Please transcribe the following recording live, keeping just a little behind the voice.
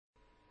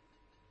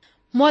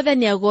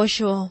Mwathani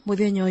agocwo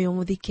muthenya uyu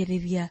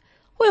muthikiriria.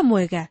 We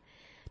mwega.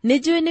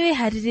 Nĩnjũĩ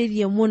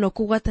nĩwĩharĩrĩirie mũno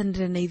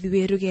kũgwatanĩra na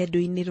ithuĩ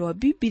rũgendo-inĩ rwa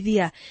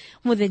Mbathia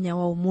muthenya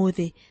wa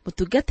ũmũthĩ.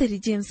 Mũtungatĩri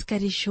James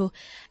Karisho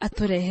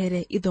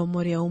atũrehere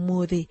ithomo rĩa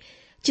ũmũthĩ.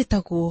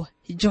 Njĩtagwo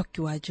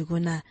Njoki wa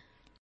Njuguna.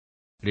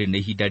 Rĩrĩ nĩ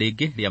ihinda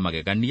rĩngĩ rĩa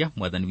magegania.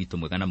 Mwathani witũ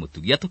mwega na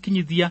mũtugi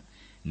atũkinyithia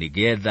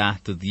nĩgetha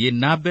tũthiĩ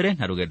na mbere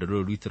na rũgendo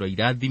rũrũ rwitũ rwa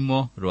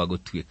irathimo rwa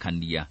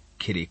gũtuĩkania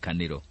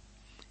kĩrĩkanĩro.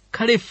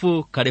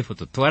 Karibu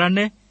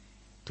tũtwarane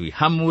twĩ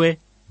hamwe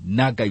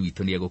na Ngai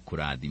witũ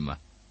nĩegũkũrathima.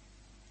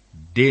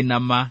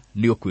 Ndĩnama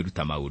nĩ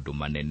ũkwĩruta maũndũ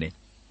manene.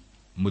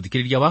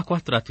 Mũthikĩrĩria wakwa,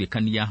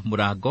 tũratuĩkania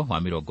mũrango wa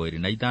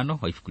 25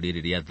 wa ibuku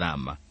rĩrĩ rĩa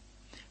Thama.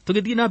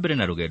 Tũgĩthiĩ na mbere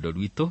na rũgendo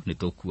rwitũ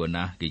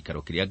nĩtũkuona gĩikaro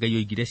kĩrĩa Ngai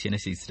oigire ciana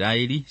cia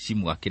Isiraeli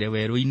cimwakĩre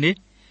werũ-inĩ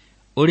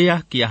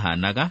ũrĩa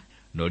kĩahanaga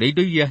na ũrĩa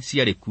indo iria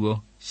ciarĩ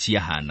kuo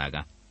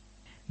ciahanaga.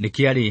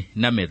 Nĩkĩarĩ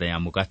na metha ya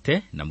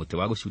mũgate na mũtĩ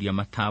wa gũcuria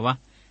matawa,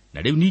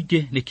 na rĩu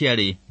ningĩ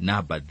nĩkĩarĩ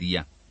na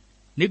Mbathia.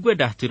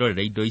 Nĩngwenda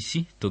twĩrorera indo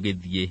ici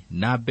tũgĩthiĩ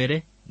na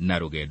mbere na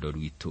rũgendo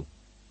rwitũ.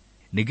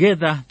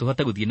 Nĩgetha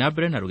tũhote gũthiĩ na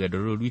mbere na rũgendo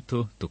rũrũ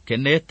rwitũ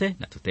tũkenete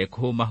na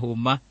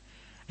tũtekũhũma.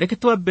 Reke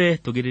twambe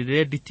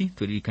tũgĩrĩrĩre nditi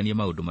twĩririkanie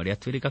maũndũ marĩa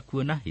twĩrĩga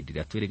kuona hĩndĩ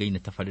ĩrĩa twĩrĩgaine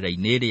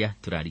tabarĩra-inĩ ĩrĩa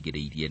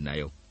tũrarigĩrĩirie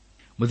nayo.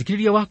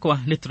 Mũthikĩrĩria wakwa,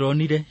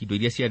 nĩtũronire indo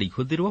iria ciarĩ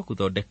ihũthĩrwo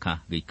gũthondeka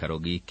gĩikaro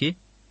gĩkĩ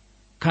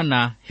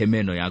kana hema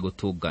ĩno ya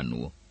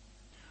gũtũnganwo.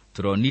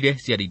 Tũronire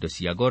ciarĩ indo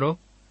cia goro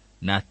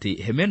na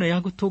atĩ hema ĩno ya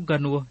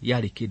gũtũnganwo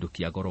yarĩ kĩndũ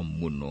kĩa goro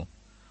mũno.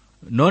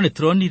 No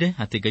nĩtũronire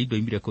atĩ Ngai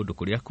ndoimire kũndũ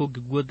kũrĩa kũngĩ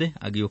guothe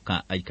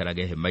agĩũka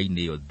aikarage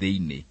hema-inĩ ĩyo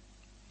thĩinĩ.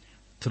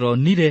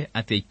 Tũronire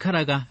atĩ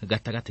aikaraga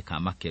gatagatĩ ka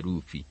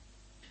makerubi.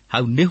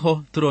 Hau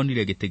nĩho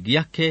tũronire gĩtĩ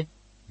gĩake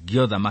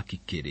gĩa ũthamaki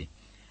kĩrĩ.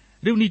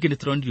 Rĩu ningĩ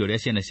nĩtũronire ũrĩa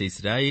ciana cia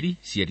Isiraeli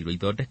cierirwo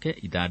ithondeke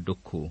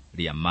ithandũkũ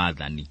rĩa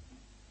maathani.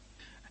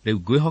 Rĩu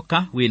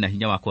ngwĩhoka wĩna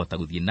hinya wa kũhota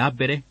gũthiĩ na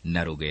mbere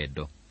na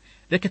rũgendo.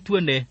 Reke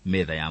tuone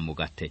metha ya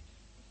mũgate.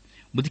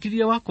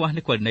 Mũthikĩrĩria wakwa,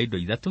 nĩ kwarĩ na indo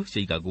ithatũ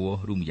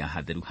ciaigagwo rumu ya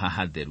hatheru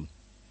hatheru.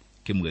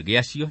 Kĩmwe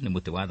gĩacio nĩ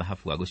mũtĩ wa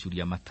thahabu wa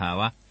gũcuria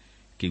matawa,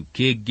 kĩu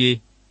kĩngĩ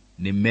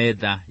nĩ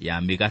metha ya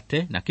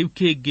mĩgate, na kĩu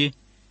kĩngĩ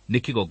nĩ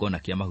kĩgongona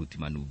kĩa mahuti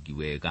manungi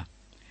wega.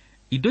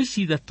 Indo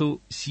ici ithatũ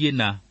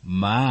ciĩna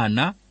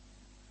maana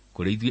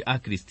kũrĩ ithuĩ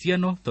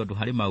akristiano tondũ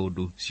harĩ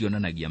maũndũ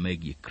cionanagia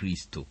megiĩ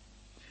Kristo.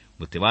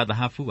 Mũtĩ wa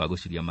thahabu wa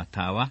gũcuria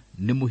matawa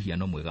nĩ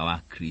mũhiano mwega wa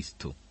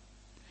Kristo.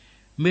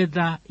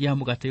 Metha ya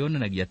mũgate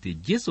yonanagia atĩ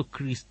Jesu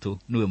Kristo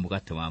nĩwe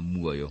mũgate wa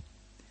muoyo.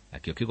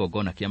 Nakĩo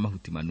kĩgongona kĩa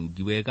mahuti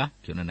manungi wega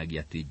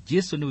kĩonanagia atĩ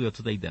Jesu nĩwe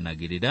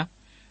ũtũthaithanagĩrĩra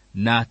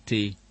na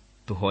atĩ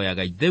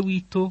tũhoyaga Ithe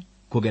witũ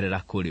kũgerera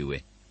kũrĩ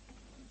we.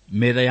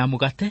 Metha ya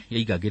mũgate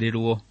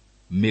yaigagĩrĩrwo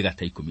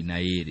mĩgate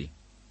 12.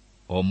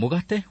 O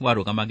mũgate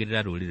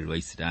warũgamagĩrĩra rũrĩrĩ rwa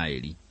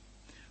Isiraeli.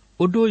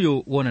 Ũndũ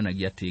ũyũ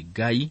wonanagia atĩ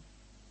Ngai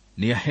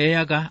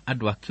nĩaheaga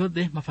andũ ake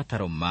othe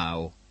mabataro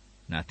mao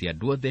na atĩ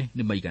andũ othe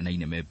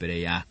nĩmaiganaine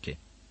mbere yake.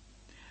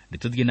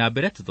 Nĩtũthiĩ na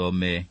mbere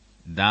tũthome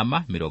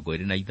Thama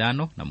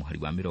 25 na mũhari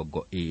wa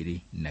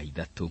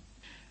 23.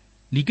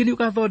 Ningĩ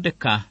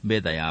nĩũgathondeka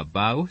metha ya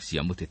mbaũ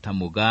cia mũtĩ ta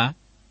mũgaa,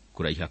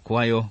 kũraiha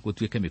kwayo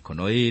gũtuĩke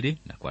mĩkono 2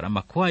 na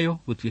kwarama kwayo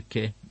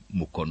gũtuĩke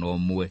mũkono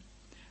ũmwe,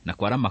 na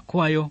kwarama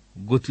kwayo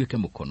gũtuĩke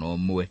mũkono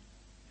ũmwe,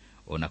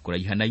 ona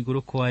kũraiha na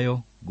igũrũ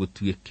kwayo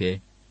gũtuĩke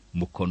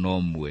mũkono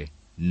ũmwe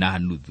na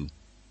nuthu.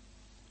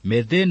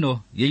 Metha ĩno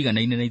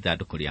yaiganaine na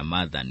ithandũkũ rĩa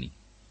maathani.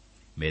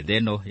 Metha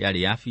ĩno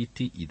yarĩ ya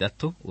biti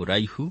 3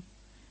 ũraihu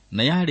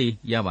na yarĩ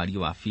ya wariĩ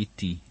wa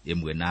biti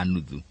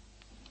 1.5.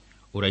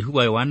 Ũraihu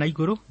wayo wa na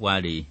igũrũ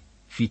warĩ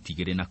biti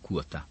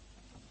 2.25.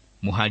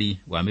 Mũhari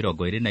wa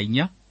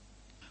 24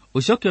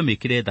 ũcoke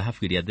ũmĩkĩre thahabu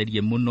ĩrĩa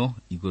therie mũno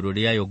igũrũ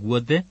rĩayo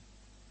guothe,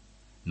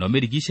 no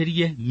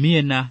mĩrigicĩrie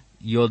mĩena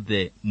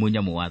yothe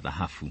mũnyamũ wa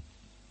thahabu.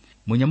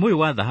 Mũnyamũ ũyũ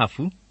wa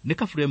thahabu nĩ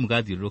kaburemu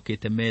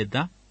gathiũrũrũkĩte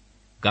metha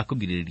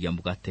gakũgirĩrĩria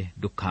mũgate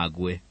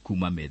ndũkagwe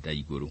kuma metha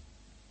igũrũ.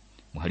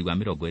 Mũhari wa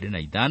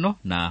 25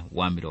 na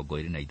wa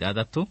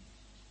 26.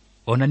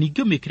 Ona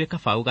ningĩ ũmĩkĩre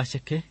kabaũ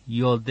gaceke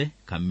yothe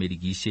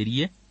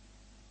kamĩrigicĩrie,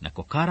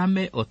 nako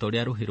karame o ta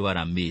ũrĩa rũhĩ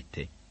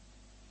rwaramĩte.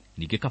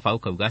 Ningĩ kabaũ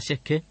kau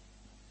gaceke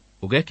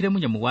ũgekĩre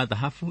mũnyamũ wa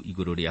thahabu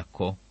igũrũ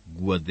rĩako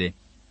guothe.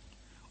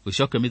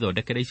 Ũcoke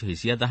mĩthondekere icũhĩ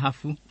cia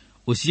thahabu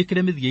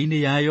ũciĩkĩre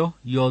mĩthia-inĩ yayo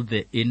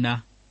yothe 4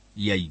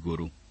 ya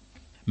igũrũ.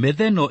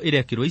 Metha ĩno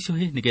ĩrekĩrwo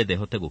icũhĩ nĩgetha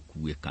ĩhote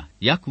gũkuĩka.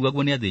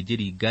 Yakuagwo nĩ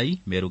athĩnjĩri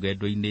Ngai me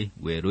rũgendo-inĩ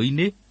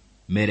werũ-inĩ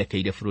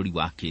merekeire bũrũri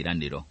wa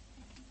kĩĩranĩro.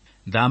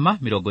 Thama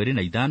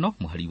 25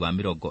 mũhari wa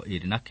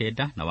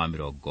 29 na wa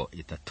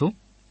 30.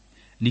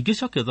 Ningĩ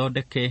ũcoke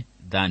ũthondeke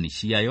thani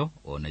ciayo,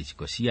 ona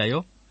iciko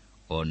ciayo,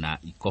 ona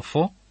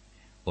ikobo,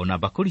 ona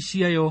bakũri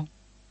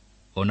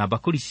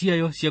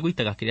ciayo cia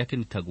gũitaga kĩrĩa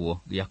kĩrutagwo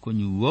gĩa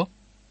kũnyuo.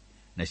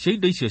 Na cio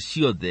indo icio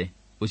ciothe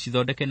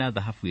ũcithondeke na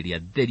thahabu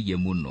ĩrĩa therie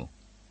mũno.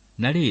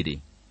 Na rĩrĩ,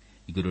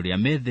 igũrũ rĩa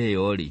metha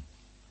ĩyo-rĩ,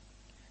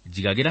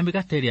 njigagĩra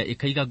mĩgate ĩrĩa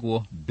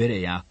ĩkaigagwo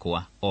mbere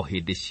yakwa o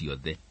hĩndĩ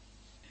ciothe.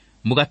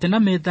 Mũgate na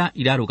metha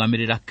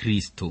irarũgamĩrĩra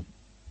Kristo.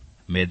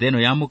 Metha ĩno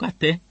ya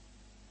mũgate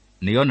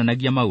nĩ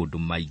yonanagia maũndũ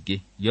maingĩ.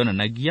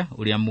 Yonanagia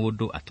ũrĩa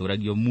mũndũ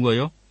atũragio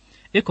muoyo,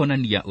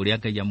 ĩkonania ũrĩa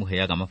Ngai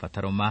amũheaga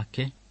mabataro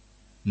make,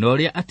 na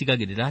ũrĩa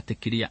atigagĩrĩra atĩ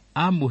kĩrĩa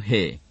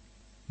amũhe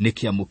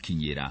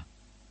nĩkĩamũkinyĩra.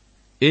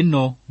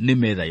 Ĩno nĩ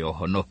metha ya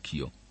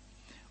ũhonokio.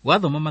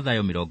 Wathoma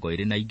Mathayo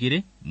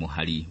 22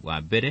 mũhari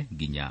wa mbere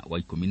nginya wa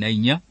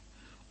 14,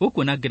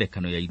 ũkuona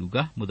ngerekano ya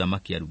iruga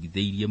mũthamaki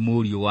arugithĩirie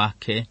mũriũ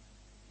wake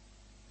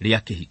rĩa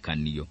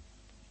kĩhikanio.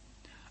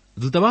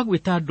 Thutha wa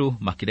gwĩta andũ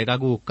makĩrega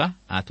gũka,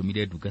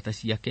 atũmire ndungata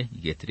ciake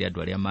igetĩre andũ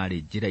arĩa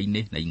marĩ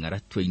njĩra-inĩ na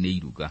ing'aratua-inĩ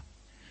iruga.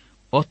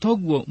 O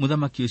toguo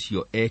mũthamaki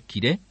ũcio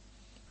ekire,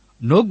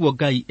 noguo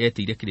Ngai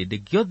etĩire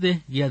kĩrĩndĩ gĩothe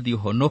gĩathi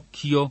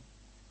ũhonokio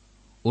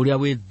ũrĩa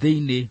wĩ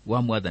thĩinĩ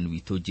wa Mwathani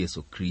witũ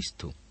Jesu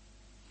Kristo.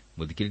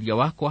 Mũthikĩrĩria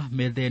wakwa,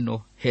 metha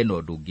ĩno hena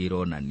ũndũ ũngĩ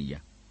ĩronania.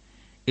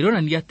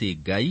 Ĩronania atĩ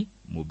Ngai,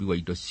 mũmbi wa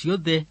indo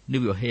ciothe,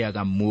 nĩwe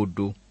ũheaga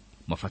mũndũ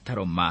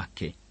mabataro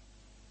make,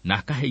 na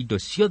akahe indo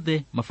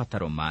ciothe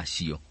mabataro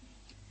macio.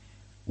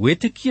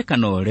 Wĩtĩkie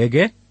kana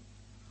ũrege,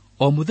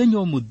 o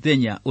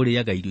mũthenya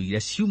ũrĩaga irio iria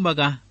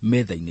ciumaga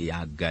metha-inĩ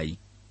ya Ngai.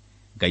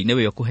 Ngai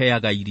nĩwe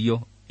ũkũheaga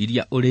irio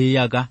iria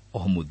ũrĩaga o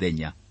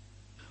mũthenya.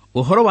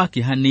 Ũhoro wa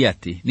kĩeha nĩ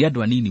atĩ nĩ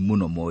andũ anini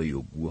mũno moĩ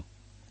ũguo,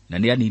 na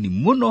nĩ anini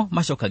mũno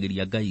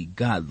macokagĩria Ngai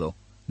ngatho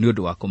nĩ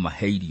ũndũ wa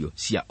kũmahe irio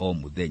cia o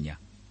mũthenya.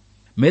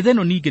 Metha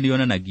ĩno ningĩ nĩ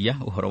yonanagia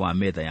ũhoro wa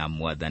metha ya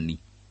Mwathani.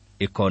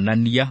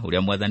 Ĩkonania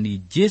ũrĩa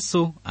Mwathani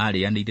Jesu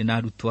arĩanĩire na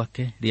arutwo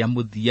ake rĩa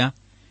mũthia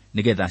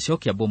nĩgetha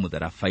acoke ambo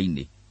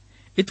mũtharaba-inĩ.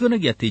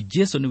 Ĩtuonagia atĩ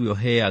Jesu nĩwe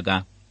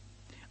ũheaga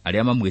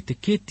arĩa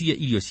mamwĩtĩkĩtie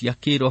irio cia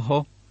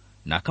kĩroho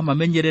na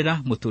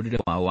akamamenyerera mũtũrĩre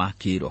wao wa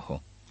kĩroho.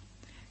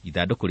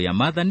 Ithandũkũ rĩa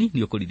Mwathani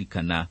nĩ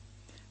ũkũririkana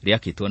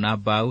rĩakĩtwo na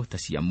mbaũ ta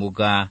cia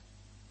mũgaa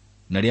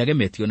na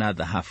rĩagemetio na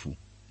thahabu.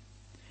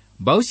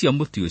 Mbaũ cia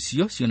mũtĩ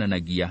ũcio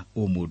cionanagia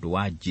ũmũndũ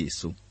wa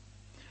Jesu.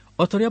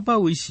 O ta ũrĩa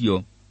mbaũ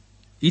icio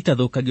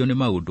itathũkagio nĩ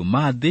maũndũ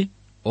ma thĩ,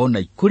 ona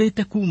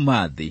ikũrĩte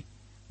kuuma thĩ,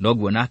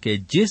 noguo nake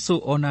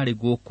Jesu ona arĩ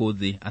gũkũ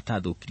thĩ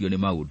atathũkirio nĩ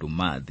maũndũ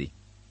ma thĩ.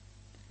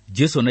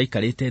 Jesu na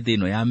ikarĩte thĩ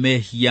ĩno ya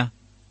mehia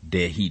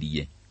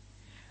ndehirie.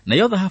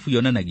 Nayo thahabu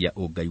yonanagia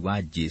ũngai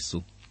wa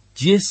Jesu.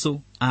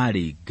 Jesu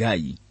arĩ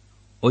Ngai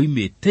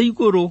oimĩte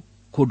igũrũ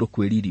kũndũ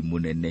kwĩ riri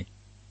mũnene.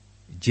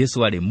 Jesu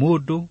arĩ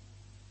mũndũ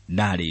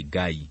na arĩ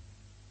Ngai.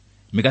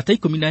 Mĩgate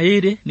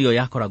 12 nĩyo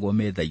yakoragwo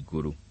metha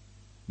igũrũ.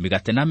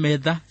 Mĩgate na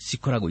metha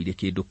cikoragwo irĩ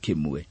kĩndũ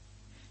kĩmwe.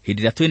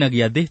 Hĩndĩ ĩrĩa twĩna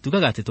gĩathĩ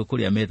tugaga atĩ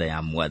tũkũrĩa metha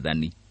ya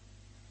Mwathani.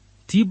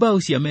 Ti mbaũ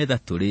cia metha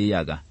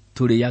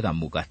tũrĩaga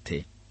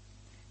mũgate.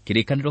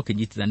 Kĩrĩkanĩro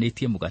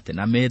kĩnyitithanĩtie mũgate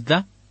na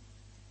metha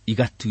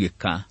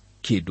igatuĩka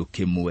kĩndũ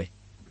kĩmwe.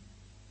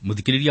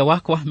 Mũthikĩrĩria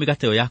wakwa,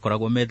 mĩgate ĩyo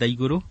yakoragwo metha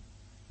igũrũ,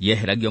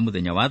 yeheragio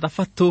mũthenya wa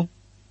Thabatũ,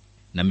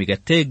 na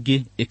mĩgate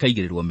ĩngĩ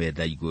ĩkaigĩrĩrwo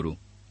metha igũrũ.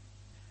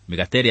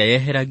 Mĩgate ĩrĩa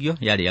yeheragio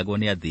yarĩagwo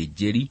nĩ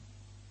athĩnjĩri,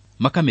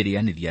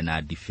 makamĩrĩanĩria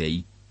na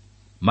ndibei.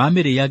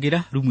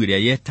 Mamĩrĩagĩra rumu ĩrĩa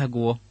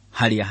yetagwo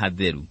harĩa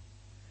hatheru.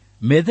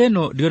 Metha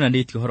ĩno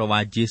ndĩonanĩtie ũhoro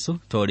wa Jesu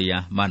ta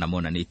ũrĩa mana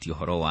monanĩtie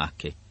ũhoro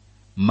wake.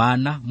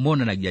 Mana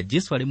monanagia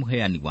Jesu arĩ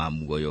mũheani wa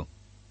muoyo.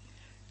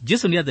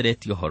 Jesu nĩ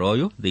atheretie ũhoro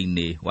ũyũ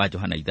thĩinĩ wa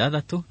Johana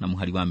 6 na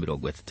mũhari wa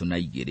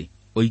 32.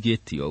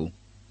 Oigĩte ũũ: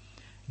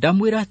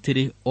 ndamwĩra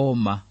atĩrĩ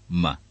oma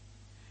ma,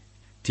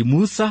 ti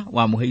Musa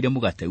wamũheire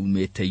mũgate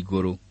umĩte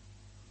igũrũ,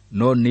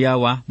 no nĩ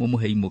awa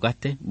mũmũhei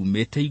mũgate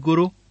umĩte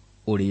igũrũ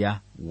ũrĩa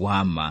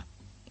wa ma.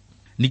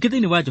 Ningĩ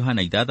thĩinĩ wa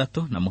Johana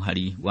 6 na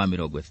mũhari wa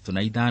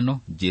 35,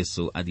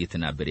 Jesu athiĩte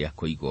na mbere ya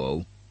kũiga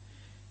ũũ: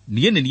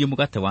 niĩ nĩ niĩ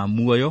mũgate wa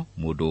muoyo,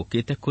 mũndũ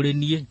ũkĩte kũrĩ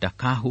niĩ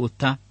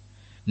ndakahũta,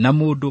 na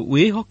mũndũ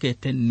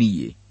wĩhokete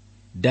niĩ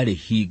ndarĩ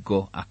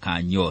hingo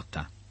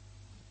akanyota.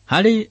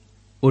 Harĩ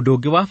ũndũ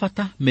ũngĩ wa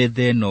bata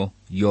metha ĩno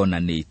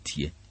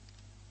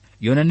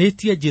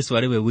yonanĩtie Jesu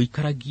arĩ we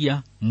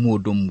wĩikaragia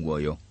mũndũ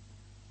muoyo.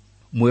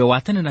 Muoyo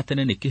wa tene na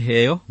tene nĩ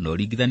kĩheo na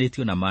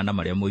ũringithanĩtio na mana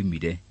marĩa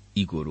moimire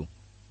igũrũ.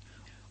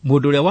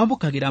 Mũndũ ũrĩa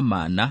wamũkagĩra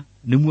mana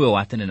nĩ muoyo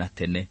wa tene na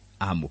tene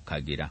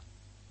amũkagĩra.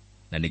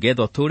 Na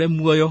nĩgetha ũtũũre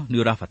muoyo nĩ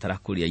ũrabatara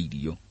kũrĩa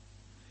irio.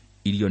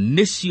 Irio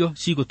nĩcio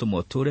cigũtũma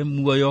ũtũũre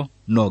muoyo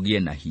na ũgĩe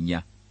na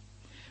hinya.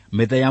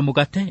 Metha ya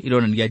mũgate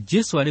ĩronania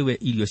Jesu arĩ we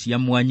irio cia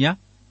mwanya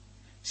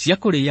cia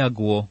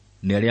kũrĩagwo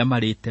nĩ arĩa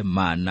marĩte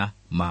mana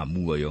ma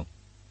muoyo.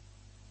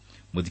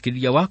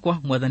 Mũthikĩrĩria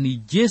wakwa,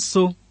 Mwathani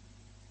Jesu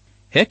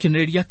he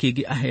kĩonereria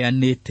kĩngĩ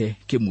aheanĩte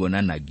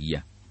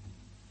kĩmuonanagia.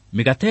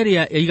 Mĩgate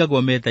ĩrĩa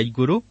yaigagwo metha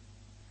igũrũ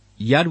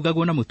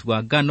yarugagwo na mũtu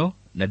wa ngano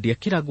na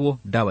ndĩekĩragwo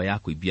ndawa ya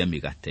kũimbia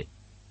mĩgate.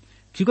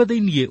 Kiugo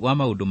thĩinĩ wa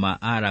maũndũ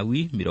ma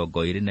Alawi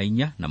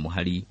 24 na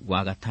mũhari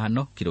wa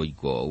 5 kĩroiga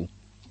ũũ: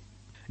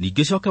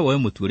 ningĩ coke woe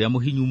mũtu ũrĩa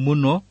mũhinyu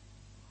mũno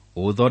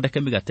ũthondeke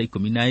mĩgate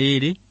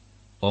 12,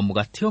 o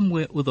mũgate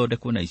ũmwe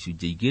ũthondekwo na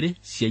icunjĩ 2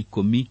 cia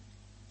 10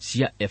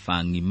 cia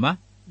eba ng'ima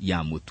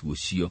ya mũtu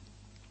ũcio.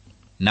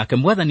 Nake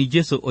Mwathani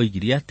Jesu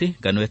oigire atĩ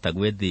ngano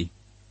ĩtagwo thĩ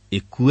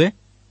ĩkue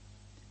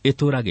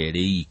ĩtũũraga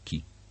ĩrĩ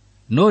iki,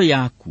 no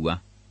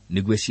yakua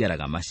nĩguo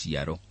ĩciaraga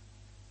maciaro.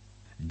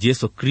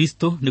 Jesu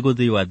Kristo nĩ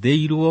gũthĩo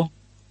athĩirwo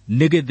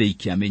nĩ gĩthĩi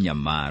kĩa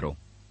mĩnyamaro.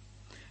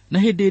 na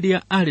hĩndĩ ĩrĩa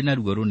arĩ na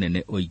ruo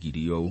rũnene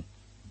oigire ũũ: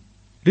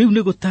 rĩu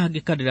nĩ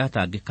gũtangĩka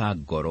ndĩratangĩka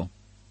ngoro,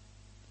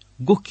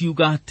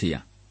 ngũkiuga atĩa?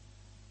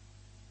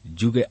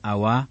 Njuge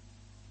awa,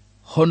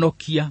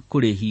 honokia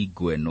kũrĩ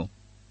hingo ĩno.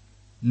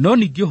 No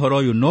ningĩ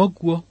ũhoro ũyũ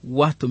noguo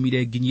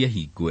watũmire nginyie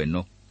hingo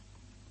ĩno.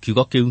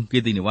 Kiugo kĩu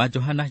gĩ thĩinĩ wa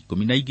Johana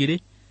 12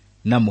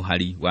 na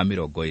mũhari wa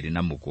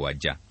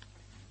 27.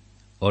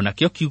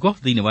 Onakĩo kiugo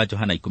thĩinĩ wa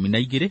Johana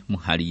 12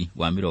 mũhari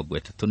wa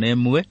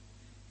 31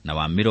 na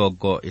wa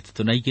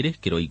 32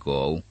 kĩroiga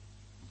ũũ: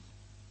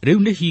 rĩu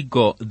nĩ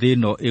hingo thĩ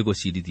ĩno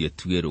ĩgũciirithio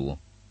tuĩrwo.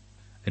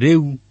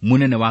 Rĩu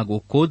mũnene wa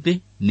gũkũ thĩ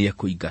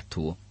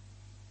nĩekũingatwo.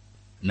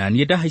 Na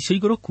niĩ ndahaicio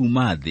igũrũ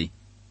kuuma thĩ,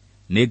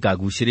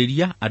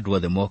 nĩngagucĩrĩria andũ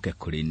othe moke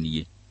kũrĩ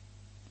niĩ.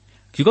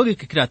 Kiugo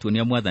gĩkĩ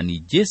kĩratuonia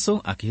Mwathani Jesũ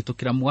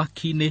akĩhĩtũkĩra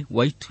mwaki-inĩ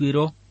wa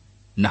ituĩro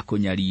na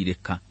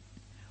kũnyarirĩka.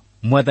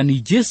 Mwathani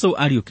Jesũ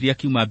ariũkire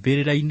akiuma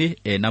mbĩrĩra-inĩ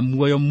ena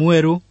muoyo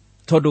mwerũ,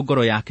 tondũ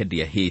ngoro yake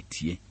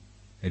ndĩahĩtie.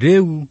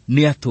 Rĩu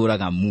nĩ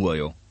atũũraga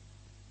muoyo.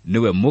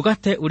 Nĩwe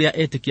mũgate ũrĩa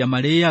etĩkia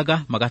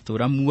marĩaga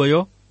magatũũra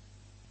muoyo,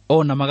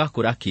 ona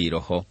magakũra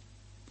kĩroho.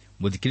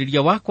 Mũthikĩrĩria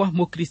wakwa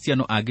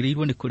mũkristiano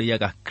agĩrĩirwo nĩ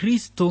kũrĩaga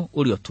Kristo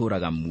ũrĩa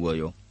ũtũũraga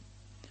muoyo.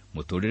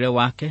 Mũtũũrĩre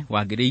wake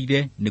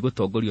wagĩrĩire nĩ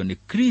gũtongorio nĩ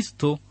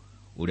Kristo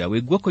ũrĩa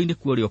wĩ guoko-inĩ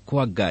kwa ũrĩo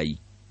kwa Ngai.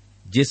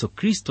 Jesũ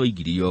Kristo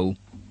oigire ũũ: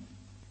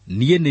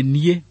 niĩ nĩ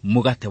niĩ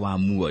mũgate wa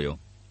muoyo.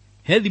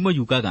 He thimo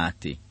yugaga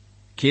atĩ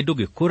kĩndũ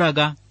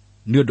gĩkũraga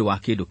nĩ ũndũ wa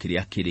kĩndũ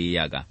kĩrĩa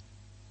kĩrĩaga.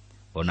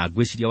 Ona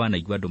ngwĩciria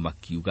wanaigua andũ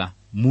makiuga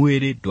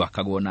mwĩrĩ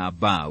ndwakagwo na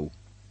mbaũ.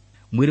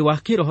 Mwĩrĩ wa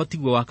kĩroho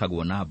tiguo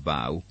wakagwo na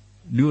mbaũ,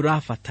 nĩ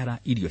ũrabatara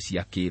irio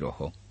cia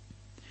kĩroho.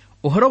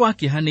 Ũhoro wa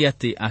kĩeha nĩ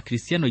atĩ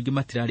akristiano aingĩ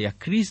matirarĩa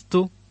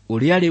Kristo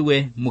ũrĩa arĩ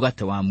we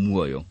mũgate wa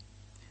muoyo.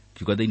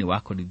 Kiugo thĩinĩ wa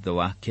Korintho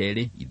wa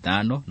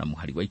 2:5 na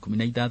mũhari wa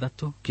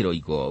 16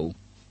 kĩroiga ũũ: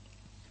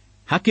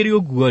 hakĩrĩ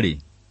ũguo-rĩ,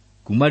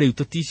 kuma rĩu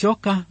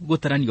tũticoka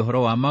gũtarania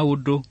ũhoro wa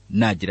maũndũ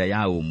na njĩra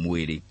ya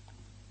ũmwĩrĩ.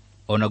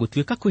 Ona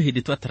gũtuĩka kwĩ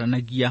hĩndĩ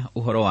twataranagia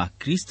ũhoro wa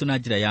Kristo na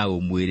njĩra ya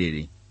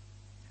ũmwĩrĩ-rĩ,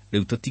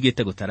 rĩu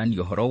tũtigĩte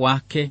gũtarania ũhoro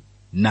wake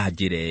na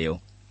njĩra ĩyo.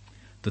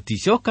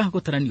 Tũticoka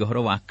gũtarania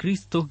ũhoro wa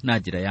Kristo na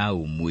njĩra ya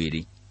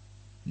ũmwĩrĩ.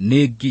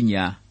 Nĩ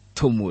nginya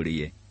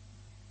tũmũrĩe.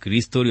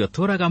 Kristo ũrĩa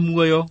ũtũũraga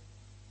muoyo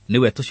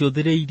nĩwe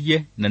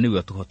tũcũthĩrĩirie na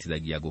nĩwe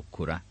ũtũhotithagia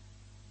gũkũra.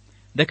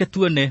 Reke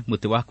tuone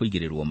mũtĩ wa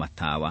kũigĩrĩrwo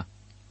matawa.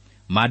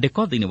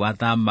 Maandĩko thĩinĩ wa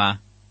Thama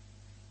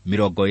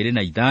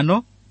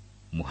 25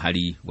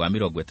 mũhari wa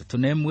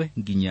 31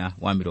 nginya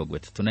wa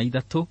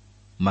 33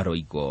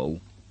 maroiga ũũ: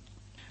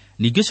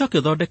 ningĩ coke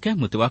ũthondeke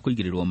mũtĩ wa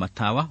kũigĩrĩrwo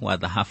matawa wa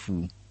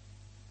thahabu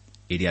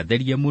ĩrĩa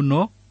therie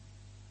mũno,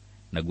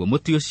 naguo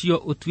mũtĩ ũcio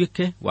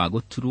ũtuĩke wa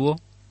gũturwo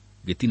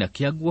gĩtina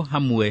kĩaguo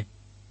hamwe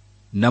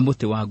na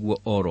mũtĩ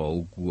waguo oro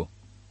ũguo.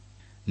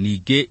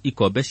 Ningĩ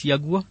ikombe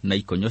ciaguo na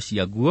ikonyo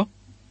ciaguo,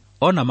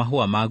 ona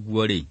mahũa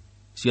maguo-rĩ,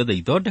 ciothe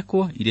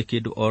ithondekwo irĩ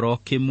kĩndũ oro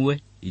kĩmwe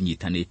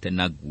inyitanĩte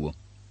naguo.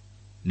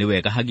 Nĩ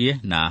wega hagĩe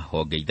na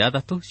honge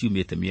 6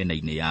 ciumĩte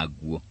mĩena-inĩ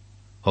yaguo.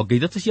 Honge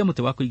 3 cia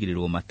mũtĩ wa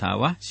kũigĩrĩrwo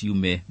matawa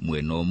ciume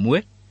mwena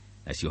ũmwe,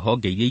 nacio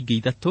honge iria ingĩ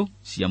 3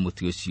 cia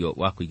mũtĩ ũcio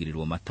wa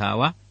kũigĩrĩrwo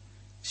matawa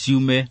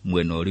ciume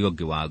mwena ũrĩa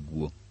ũngĩ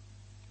waguo.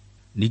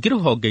 Ningĩ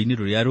rũhonge-inĩ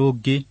rũrĩa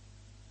rũngĩ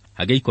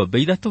hagĩe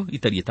ikombe 3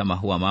 itariĩ ta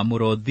mahũa ma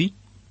mũrothi,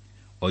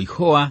 o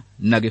ihũa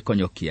na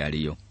gĩkonyo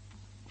kĩarĩo.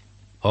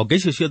 Honge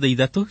icio ciothe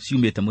 3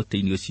 ciumĩte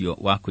mũtĩ-inĩ ũcio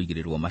wa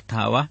kũigĩrĩrwo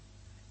matawa,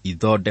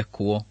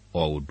 ithondekwo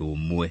o ũndũ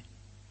ũmwe.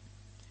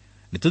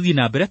 Nĩtũthiĩ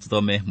na mbere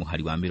tũthome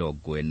mũhari wa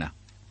 40.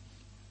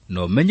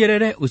 No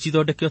menyerere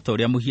ũcithondeke o ta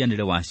ũrĩa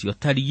mũhianĩre wacio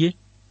tariĩ,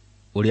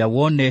 ũrĩa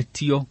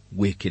wonetio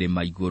gwĩ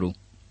kĩrĩma igũrũ.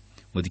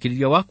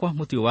 Mũthikĩrĩria wakwa,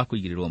 mũtĩ wa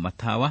kũigĩrĩrwo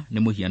matawa nĩ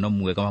mũhiano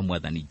mwega wa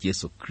Mwathani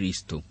Jesũ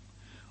Kristo.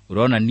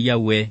 Ũronania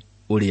we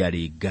ũrĩa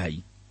arĩ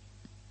Ngai.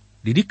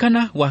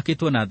 Ririkana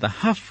wakĩtwo na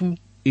thahabu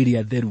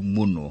ĩrĩa theru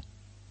mũno.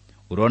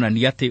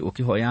 Ũronania atĩ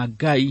ũkĩhoya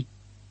Ngai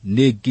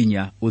nĩ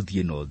nginya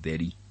ũthiĩ na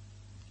ũtheri.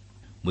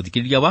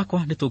 Mũthikĩrĩria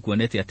wakwa,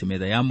 nĩtũkuonete atĩ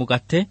metha ya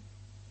mũgate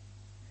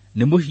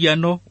nĩ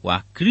mũhiano wa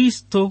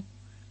Kristo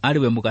arĩ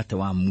we mũgate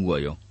wa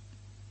muoyo.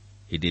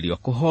 Hĩndĩ ĩrĩa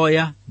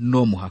ũkũhoya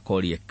no mũhaka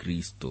ũrĩe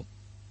Kristo.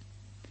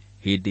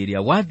 Hĩndĩ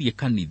ĩrĩa wathiĩ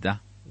kanitha,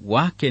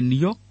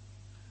 wakenio,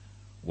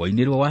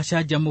 wainĩrwo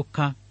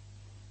wacanjamũka,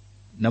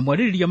 na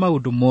mwarĩrĩria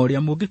maũndũ morĩa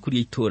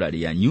mũngĩkũria itũũra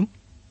rĩanyu,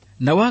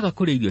 na waga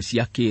kũrĩa irio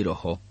cia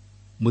kĩroho,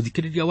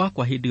 mũthikĩrĩria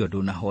wakwa, hĩndĩ ĩyo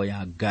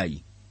ndũnahoya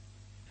Ngai.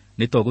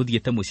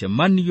 Nĩtũgũthiĩte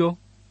mũcemanio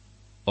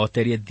o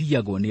ta ĩrĩa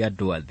thiagwo nĩ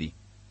andũ athĩ.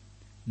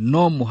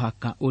 No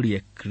mũhaka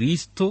ũrĩe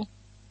Kristo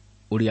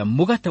ũrĩa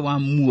mũgate wa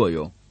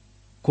muoyo,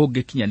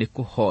 kũngĩkinya nĩ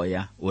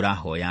kũhoya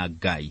ũrahoya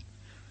Ngai.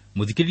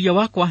 Mũthikĩrĩria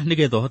wakwa,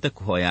 nĩgetha ũhote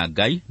kũhoya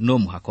Ngai no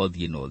mũhaka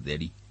ũthiĩ na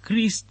ũtheri.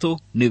 Kristo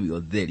nĩwe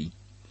ũtheri.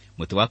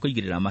 Mũtĩ wa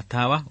kũigĩrĩra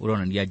matawa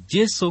ũronania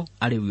Jesũ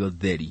arĩ we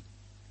ũtheri.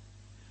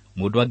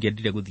 Mũndũ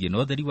angĩendire gũthiĩ na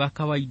ũtheri wa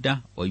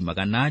kawaida,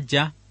 oimaga na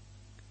nja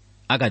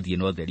agathiĩ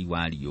na ũtheri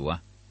wa riũa.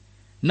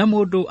 Na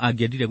mũndũ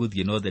angĩendire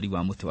gũthiĩ na ũtheri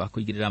wa mũtĩ wa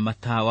kũigĩrĩra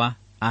matawa,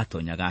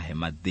 atonyaga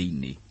hema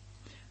thĩinĩ.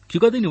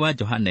 Kiugo thĩinĩ wa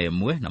Johana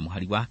 1 na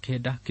mũhari wa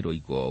 9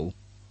 kĩroiga ũũ: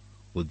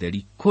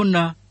 ũtheri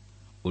kũna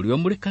ũrĩa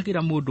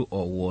ũmũrĩkagĩra mũndũ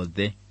o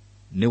wothe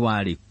nĩ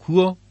warĩ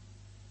kuo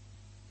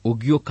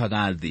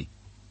ũgĩũkaga thĩ,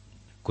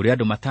 kũrĩ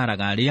andũ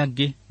mataraga arĩa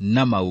angĩ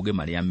na maũgĩ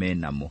marĩa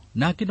menamo,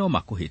 na angĩ no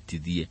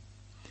makũhĩtithie.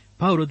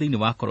 Paulo thĩinĩ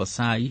wa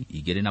Kolosai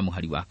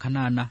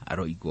 2:8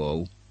 aroiga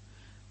ũũ: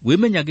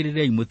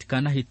 wĩmenyagĩrĩrei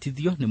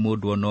mũtikanahĩtithio nĩ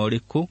mũndũ o na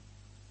ũrĩkũ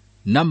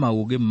na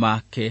maũgĩ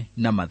make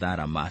na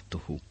mathara ma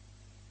tũhũ,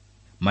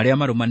 marĩa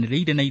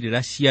marũmanĩrĩire na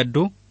irĩra cia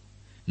andũ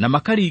na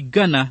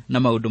makaringana na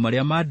maũndũ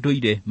marĩa ma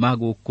ndũire ma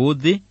gũkũ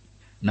thĩ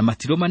na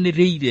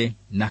matirũmanĩrĩire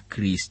na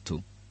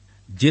Kristo.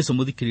 Jesu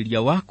mũthikĩrĩria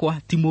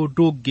wakwa ti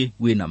mũndũ ũngĩ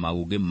wĩna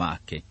maũgĩ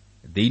make.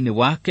 Thĩinĩ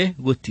wake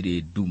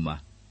gũtirĩ nduma.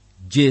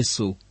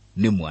 Jesu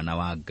nĩ mwana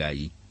wa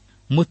Ngai.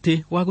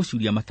 Mũtĩ wa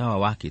gũcuria matawa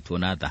wakĩtwo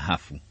na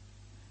thahabu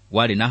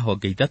warĩ na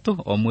honge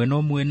ithatũ o mwena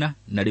o mwena,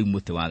 na rĩu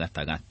mũtĩ wa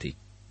gatagatĩ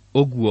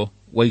ũguo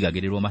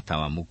waigagĩrĩrwo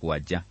matawa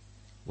 7,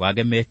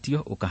 wagemetio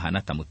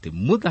ũkahana ta mũtĩ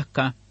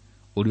mũthaka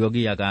ũrĩa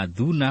ũgĩaga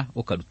thuna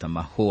ũkaruta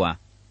mahũa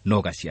na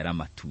ũgaciara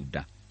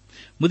matunda.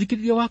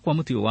 Mũthikĩrĩria wakwa,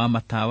 mũtĩ wa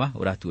matawa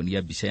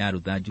ũratuonia mbica ya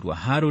rũthanju rwa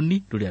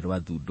Harũni rũrĩa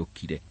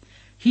rwathundũkire.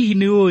 Hihi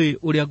nĩ ũĩ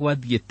ũrĩa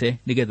gwathiĩte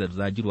nĩgetha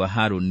rũthanju rwa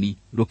Harũni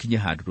rũkinye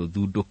handũ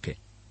rũthundũke?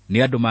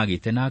 Nĩ andũ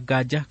magĩte na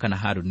nganja kana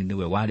Harũni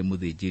nĩwe warĩ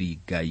mũthĩnjĩri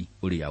Ngai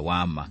ũrĩa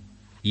wama,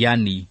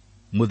 yani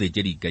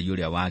mũthĩnjĩri Ngai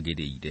ũrĩa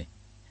wagĩrĩire.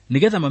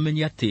 Nĩgetha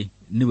mamenye atĩ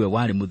niwe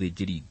warĩ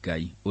mũthĩnjĩri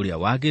Ngai ũrĩa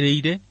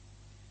wagĩrĩire,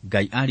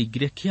 Ngai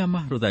aringire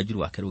kĩama rũthanju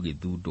rwake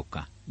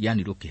rũgĩthundũka,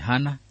 yani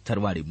rũkĩhana ta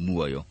rwarĩ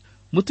muoyo.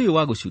 Mũtĩ ũyũ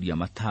wa gũcuria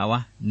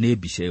matawa nĩ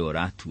mbica ĩyo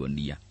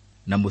ũratuonia,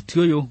 na mũtĩ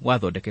ũyũ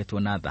wathondeketwo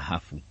na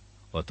thahabu.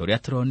 O ta ũrĩa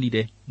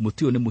tũronire,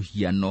 mũtĩ ũyũ nĩ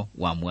mũhiano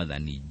wa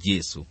Mwathani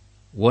Jesu,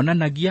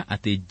 wonanagia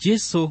atĩ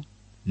Jesu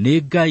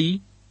nĩ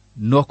Ngai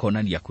no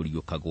konania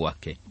kũriũka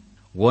gwake,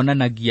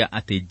 wonanagia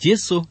atĩ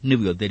Jesu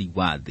nĩwe ũtheri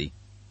wa thĩ.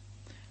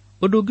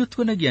 Ũndũ ũngĩ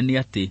tuonagia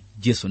nĩ atĩ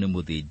Jesu nĩ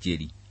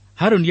mũthĩnjĩri.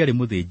 Harũni arĩ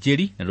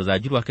mũthĩnjĩri na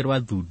rũthanju rwake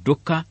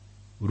rwathundũka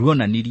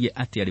ruonanirie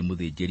atĩ arĩ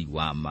mũthĩnjĩri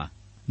wa ma.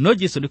 No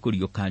Jesu nĩ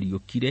kũriũka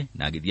ariũkire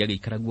na agĩthiĩ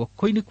agĩikara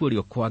guoko-inĩ kwa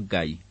ũrĩo kwa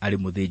Ngai arĩ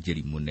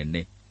mũthĩnjĩri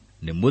mũnene.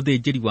 Nĩ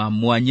mũthĩnjĩri wa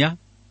mwanya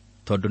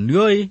tondũ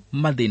nĩoĩ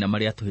mathĩna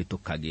marĩa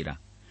tũhĩtũkagĩra.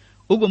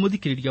 Ũguo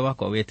mũthikĩrĩria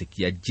wakwa,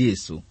 wetĩkia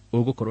Jesu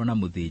ũgũkorwo na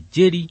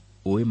mũthĩnjĩri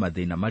ũĩ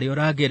mathĩna marĩa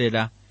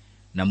ũragerera,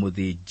 na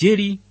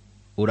mũthĩnjĩri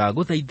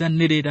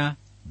ũragũthaithanĩrĩra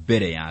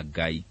mbere ya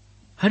Ngai.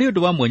 Harĩ ũndũ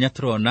wa mwanya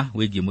tũrona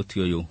wĩgiĩ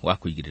mũtĩ ũyũ wa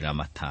kũigĩrĩra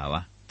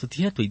matawa.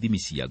 Tũtihetwo ithimi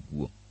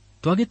ciaguo.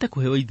 Twagĩte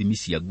kũheo ithimi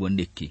ciaguo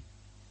nĩkĩ?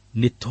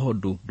 Nĩ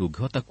tondũ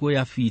ndũngĩhota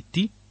kuoya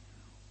biti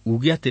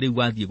uge atĩ rĩu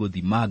wathiĩ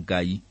gũthima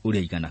Ngai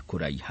ũrĩa igana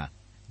kũraiha.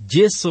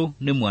 Jesu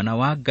nĩ mwana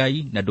wa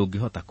Ngai na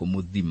ndũngĩhota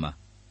kũmũthima.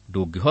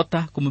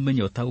 Ndũngĩhota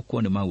kũmũmenya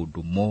ũtaũkwo nĩ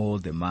maũndũ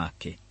mothe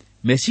make.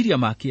 Meciria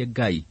make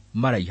Ngai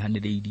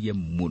maraihanĩrĩirie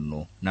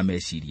mũno na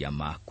meciria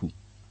maku.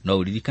 No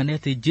ũririkane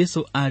atĩ Jesu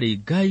arĩ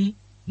Ngai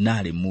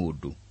na arĩ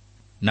mũndũ,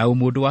 na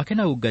ũmũndũ wake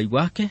na ũngai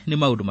wake nĩ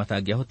maũndũ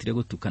matangĩahotire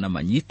gũtukana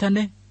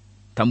manyitane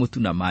ta mũtu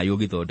na maaĩ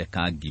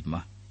ũgĩthondeka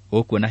ngima.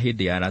 Ũkuona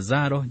hĩndĩ ya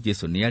Lazaro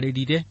Jesu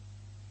nĩarĩrire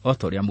o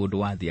ta ũrĩa mũndũ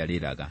wa thĩ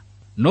arĩraga,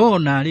 no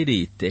ona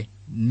arĩrĩte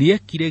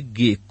nĩekire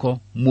gĩko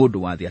mũndũ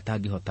wa thĩ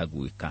atangĩhota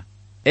gwĩka.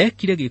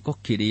 Ekire gĩko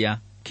kĩrĩa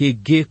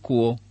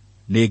kĩngĩkwo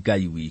nĩ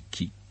Ngai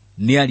wiki.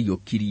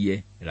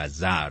 Nĩariũkirie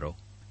Lazaro.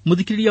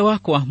 Mũthikĩrĩria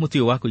wakwa, mũtĩ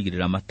ũyũ wa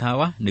kũigĩrĩra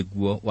matawa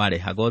nĩguo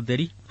warehaga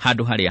ũtheri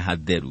handũ harĩa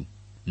hatheru,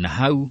 na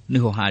hau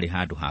nĩho harĩ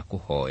handũ ha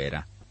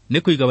kũhoera. Nĩ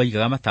kũiga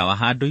waigaga matawa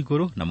handũ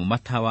igũrũ, namo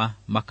matawa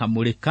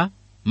makamũrĩka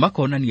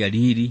makonania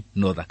riri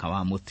na ũthaka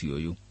wa mũtĩ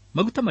ũyũ.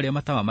 Maguta marĩa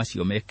matawa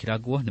macio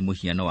mekĩragwo nĩ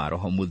mũhiano wa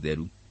Roho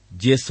Mũtheru.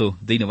 Jesu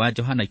thĩinĩ wa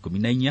Johana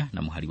 14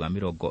 na mũhari wa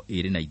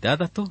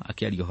 26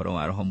 akĩaria ũhoro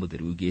wa Roho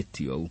Mũtheru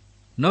ugĩte ũũ: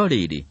 no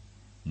rĩrĩ,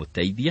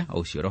 mũteithia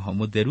o ũcio Roho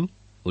Mũtheru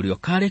ũrĩa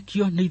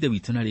ũkarekio nĩ Ithe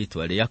witũ na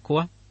rĩĩtwa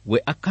rĩakwa, we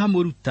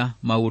akamũruta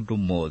maũndũ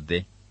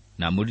mothe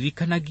na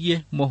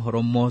mũririkanagie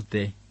mohoro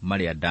mothe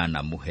marĩa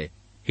ndanamũhe.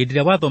 Hĩndĩ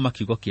ĩrĩa wathoma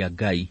kiugo kĩa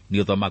Ngai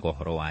nĩ ũthomaga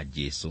ũhoro wa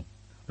Jesu.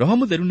 Roho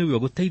Mũtheru nĩwe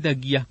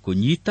ũgũteithagia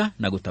kũnyita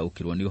na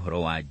gũtaũkĩrwo nĩ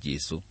ũhoro wa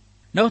Jesu.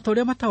 Na o ta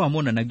ũrĩa matawa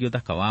monanagia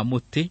ũthaka wa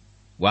mũtĩ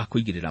wa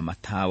kũigĩrĩra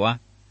matawa,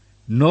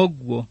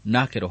 noguo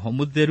nake Roho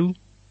Mũtheru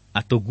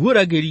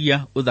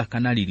atũguũragĩria ũthaka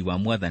na riri wa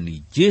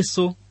Mwathani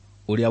Jesu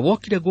ũrĩa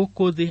wokire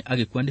gũkũ thĩ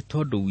agĩkua nĩ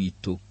tondũ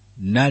witũ,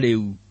 na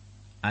rĩu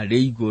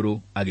arĩ igũrũ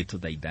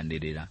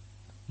agĩtũthaithanĩrĩra.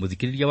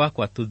 Mũthikĩrĩria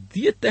wakwa,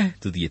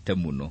 tuthiĩte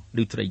mũno.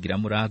 Rĩu tũraingĩra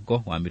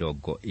mũrango wa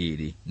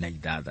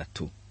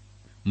 26.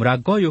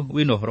 Mũrango ũyũ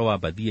wĩna ũhoro wa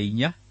Mbathia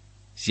 4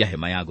 cia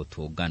hema ya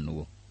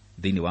gũtũnganwo.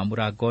 Thĩinĩ wa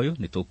mũrango ũyũ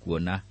nĩ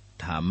tũkuona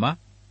tama,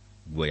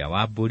 guoya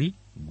wa mbũri,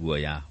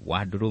 guoya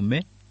wa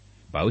ndũrũme,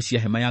 mbaũ cia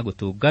hema ya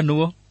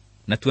gũtũnganwo,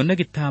 na tuone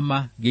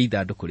gĩtama gĩa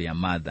ithandũkũ rĩa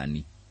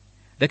Maathani.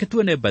 Reke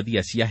tuone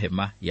Mbathia cia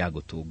hema ya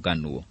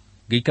gũtũnganwo.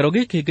 Gĩikaro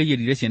gĩkĩ Ngai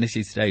erire ciana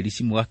cia Isiraeli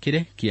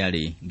cimwakĩre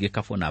kĩarĩ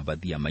gĩkabũ na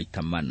Mbathia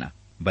maita 4.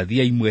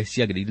 Mbathia imwe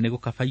ciagĩrĩire nĩ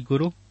gũkaba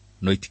igũrũ,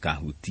 no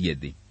itikahutie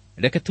thĩ.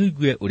 Reke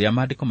tũigue ũrĩa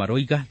maandĩko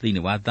maroiga thĩinĩ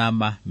wa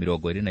Thama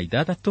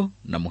 26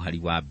 na mũhari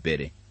wa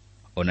mbere.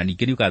 Ona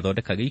ningĩ nĩ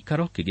ũgathondeka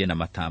gĩikaro kĩgĩe na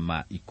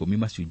matama 10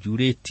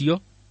 macunjurĩtio,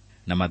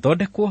 na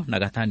mathondekwo na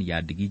gatani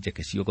ya ndigi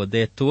njeke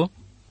ciogothetwo,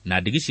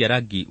 na ndigi cia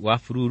rangi wa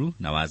bururu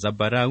na wa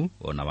zambarau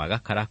ona wa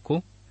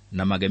gakarako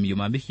na magemio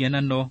ma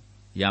mihianano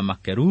ya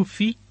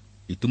makerufi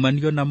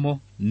itumanio namo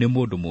nĩ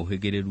mũndũ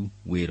mũhĩgĩrĩru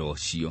wĩra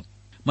ũcio.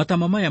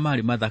 Matama maya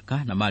mari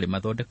mathaka na mari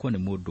mathondekwo nĩ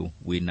mũndũ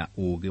wĩna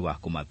ũũgĩ wa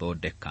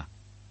kũmathondeka.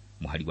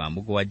 Mũhari wa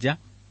mũgwanja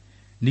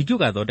ningĩ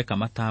ũgathondeka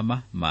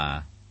matama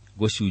ma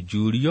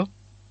gũcunjurio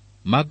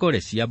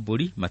magore cia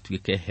mbũri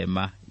matuĩke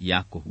hema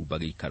ya kũhumba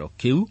gĩikaro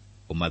kĩu,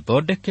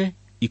 ũmathondeke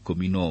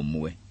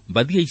 11.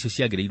 Mbathia icio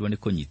ciagĩrĩirwo nĩ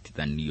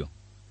kũnyitithanio.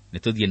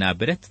 Nĩtũthiĩ na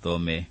mbere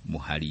tũthome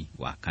mũhari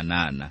wa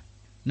 8.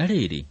 Na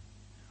rĩrĩ,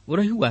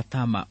 ũraihu wa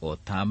tama o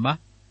tama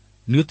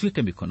nĩ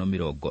ũtuĩke mĩkono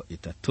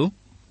 30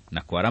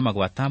 na kwarama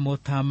gwa tama o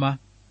tama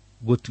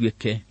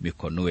gũtuĩke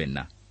mĩkono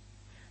 4.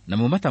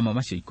 Namo matama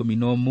macio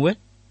 11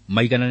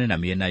 maiganane na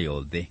mĩena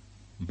yothe.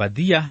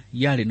 Mbathia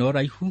yarĩ na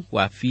ũraihu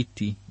wa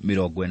fiti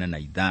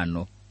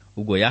 45,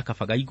 ũguo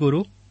yakabaga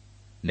igũrũ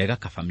na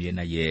ĩgakaba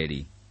mĩena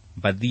yerĩ.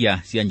 Mbathia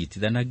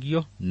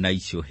cianyitithanagio na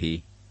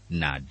icũhĩ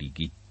na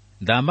ndigi.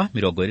 Thama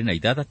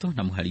 26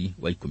 na mũhari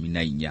wa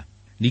 14.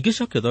 Ningĩ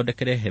coke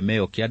ũthondekere hema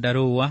ĩyo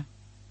kĩandarũa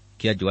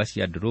kĩa njũa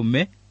cia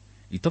ndũrũme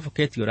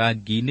itoboketio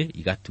rangi-inĩ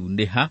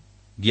igatunĩha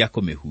gĩa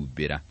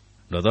kũmĩhumbĩra.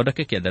 Na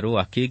ũthondeke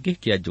kĩandarũa kĩngĩ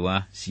kĩa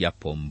njũa cia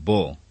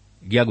pombo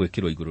gĩa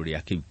gwĩkĩrwo igũrũ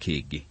rĩa kĩu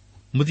kĩngĩ.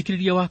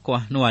 Mũthikĩrĩria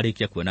wakwa no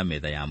warĩkia kuona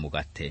metha ya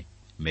mũgate.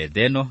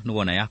 Metha ĩno nĩ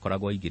wona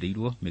yakoragwo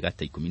igĩrĩirwo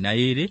mĩgate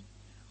 12,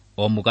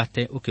 o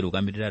mũgate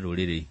ũkĩrũgamĩrĩra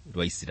rũrĩrĩ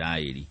rwa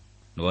Isiraeli.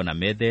 Nĩ wona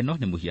metha ĩno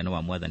nĩ mũhiano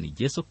wa Mwathani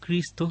Jesu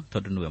Kristo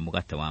tondũ nĩwe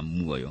mũgate wa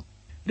muoyo.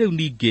 Rĩu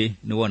ningĩ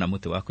nĩ wona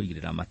mũtĩ wa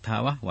kũigĩrĩra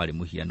matawa warĩ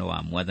mũhiano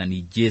wa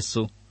Mwathani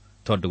Jesu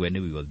tondũ we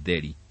nĩwe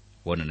ũtheri.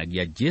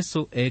 Wonanagia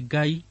Jesu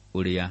Ngai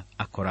ũrĩa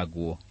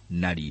akoragwo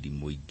na riri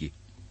mũingĩ.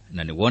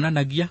 Na nĩ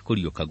wonanagia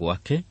kũriũka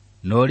gwake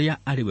na ũrĩa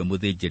arĩ we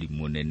mũthĩnjĩri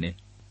mũnene.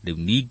 Rĩu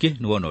ningĩ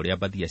nĩ wona ũrĩa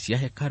mbathia cia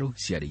hekaru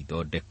ciarĩ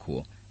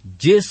ithondekwo.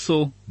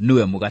 Jesu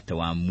nĩwe mũgate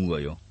wa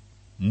muoyo.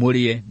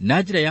 Mũrĩe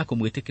na njĩra ya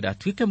kũmwĩtĩkĩra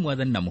atuĩke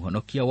Mwathani na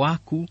mũhonokia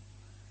waku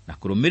na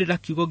kũrũmĩrĩra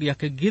kiugo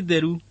gĩake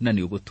gĩtheru na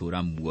nĩ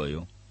ũgũtũũra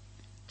muoyo.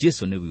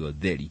 Jesu nĩwe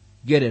ũtheri.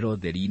 Gerera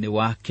ũtheri-inĩ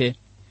wake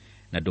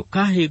na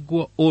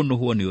ndũkahĩngwo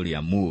ũnũhwo nĩ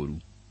ũrĩa mũũru.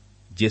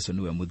 Jesu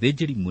nĩwe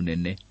mũthĩnjĩri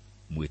mũnene.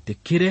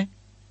 Mwĩtĩkĩre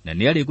na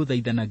nĩ arĩ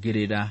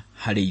gũthaithanagĩrĩra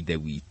harĩ ithe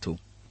witũ.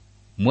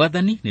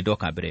 Mwathani, nĩ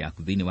ndoka mbere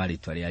yaku thĩinĩ wa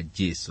rĩĩtwa rĩa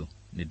Jesu.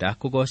 Nĩ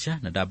ndakũgoca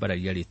na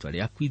ndambararia rĩĩtwa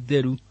rĩaku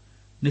itheru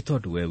nĩ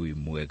tondũ we wĩ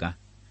mwega.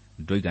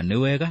 Ndoiga nĩ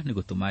wega nĩ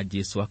gũtũma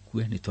Jesu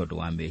akue nĩ tondũ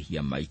wa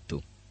mehia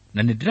maitũ.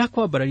 Na nĩ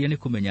ndĩrakwambararia nĩ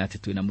kũmenya atĩ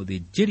twĩna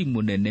mũthĩnjĩri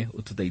mũnene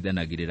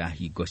ũtũthaithanagĩrĩra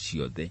hingo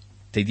ciothe.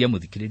 Teithia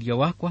mũthikĩrĩria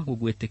wakwa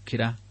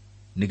gũgwĩtĩkĩra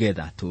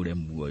nĩgetha atũũre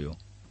muoyo.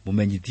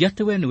 Mũmenyithia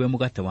atĩ we nĩwe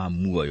mũgate wa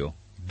muoyo.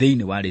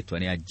 Thĩinĩ wa rĩĩtwa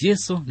rĩa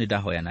Jesu nĩ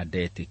ndahoya na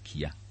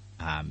ndetĩkia.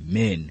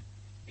 Amen.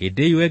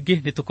 Hĩndĩ ĩyo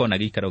ĩngĩ nĩ tũkona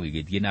gĩikaro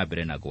gĩgĩthiĩ na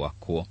mbere na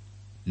gwakwo.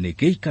 Nĩ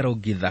gĩikaro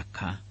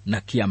gĩthaka na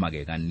kĩa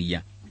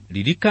magegania.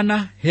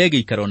 Ririkana he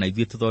gĩikaro na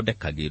ithuĩ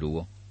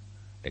tũthondekagĩrwo.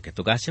 Reke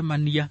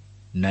tũgacemania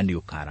na nĩ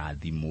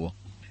ũkarathimwo.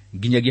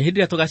 Nginyagia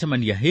hĩndĩ ĩrĩa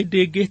tũgacemania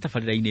hĩndĩ ĩngĩ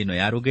tabarĩra-inĩ ĩno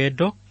ya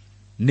rũgendo,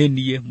 nĩ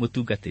niĩ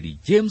mũtungatĩri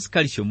James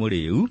Karicio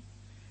Mũrĩu,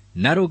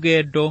 na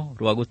rũgendo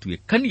rwa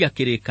gũtuĩkania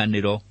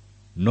kĩrĩkanĩro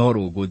no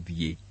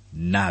rũgũthiĩ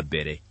na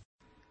mbere.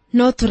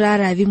 No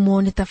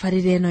tũrarathimwo nĩ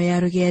tabarĩra ĩno ya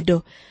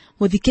rũgendo.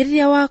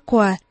 Mũthikĩrĩria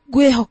wakwa,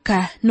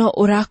 ngwĩhoka no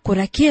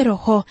ũrakũra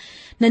kĩroho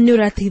na nĩ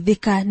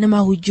ũrateithĩka na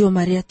mahunjio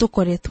marĩa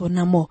tũkoretwo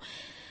namo.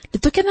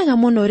 Nĩtũkenaga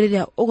mũno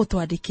rĩrĩa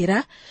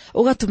ũgũtwandĩkĩra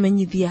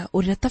ũgatũmenyithia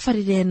ũrĩa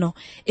tabarĩra ĩno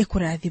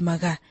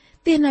ĩkũrathimaga.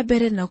 Thiĩ na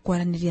mbere na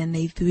kwaranĩria na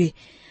ithuĩ.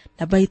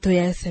 Namba itũ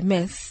ya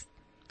SMS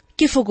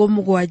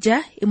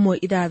 716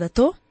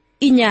 4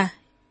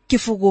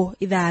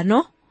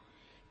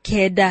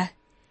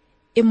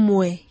 5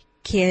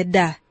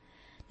 9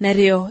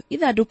 narĩo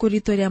ithandũkũ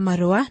ritũ rĩa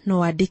marũa no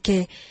wandĩke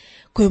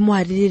kwĩ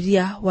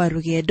mwarĩrĩria wa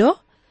rũgendo,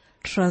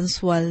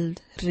 Transworld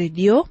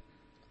Radio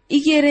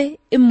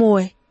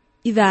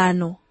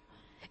 21514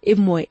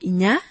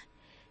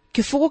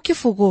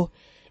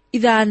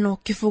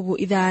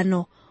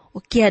 505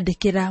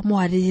 ũkĩandĩkĩra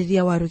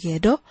mwarĩrĩria wa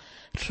rũgendo,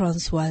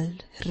 Transworld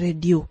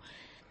Radio.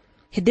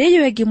 Hĩndĩ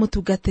ĩyo ĩngĩ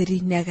mũtungatĩri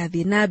nĩ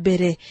agathiĩ na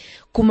mbere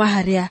kuma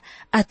harĩa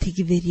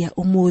atigithĩria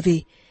ũmũthĩ.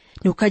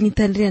 Nĩ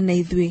ũkanyitanĩra na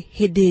ithuĩ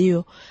hĩndĩ ĩyo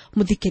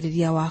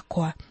mũthikĩrĩria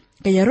wakwa.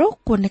 Ngai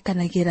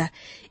arokuonekanagĩra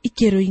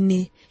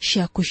ikĩro-inĩ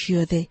ciaku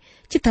ciothe.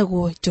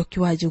 Njĩtagwo Njoki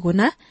wa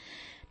Njũgũna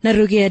na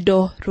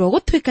rũgendo rwa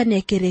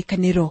gũtuĩkania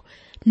kĩrĩkanĩro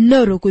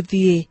no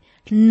rũgũthiĩ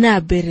na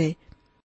mbere.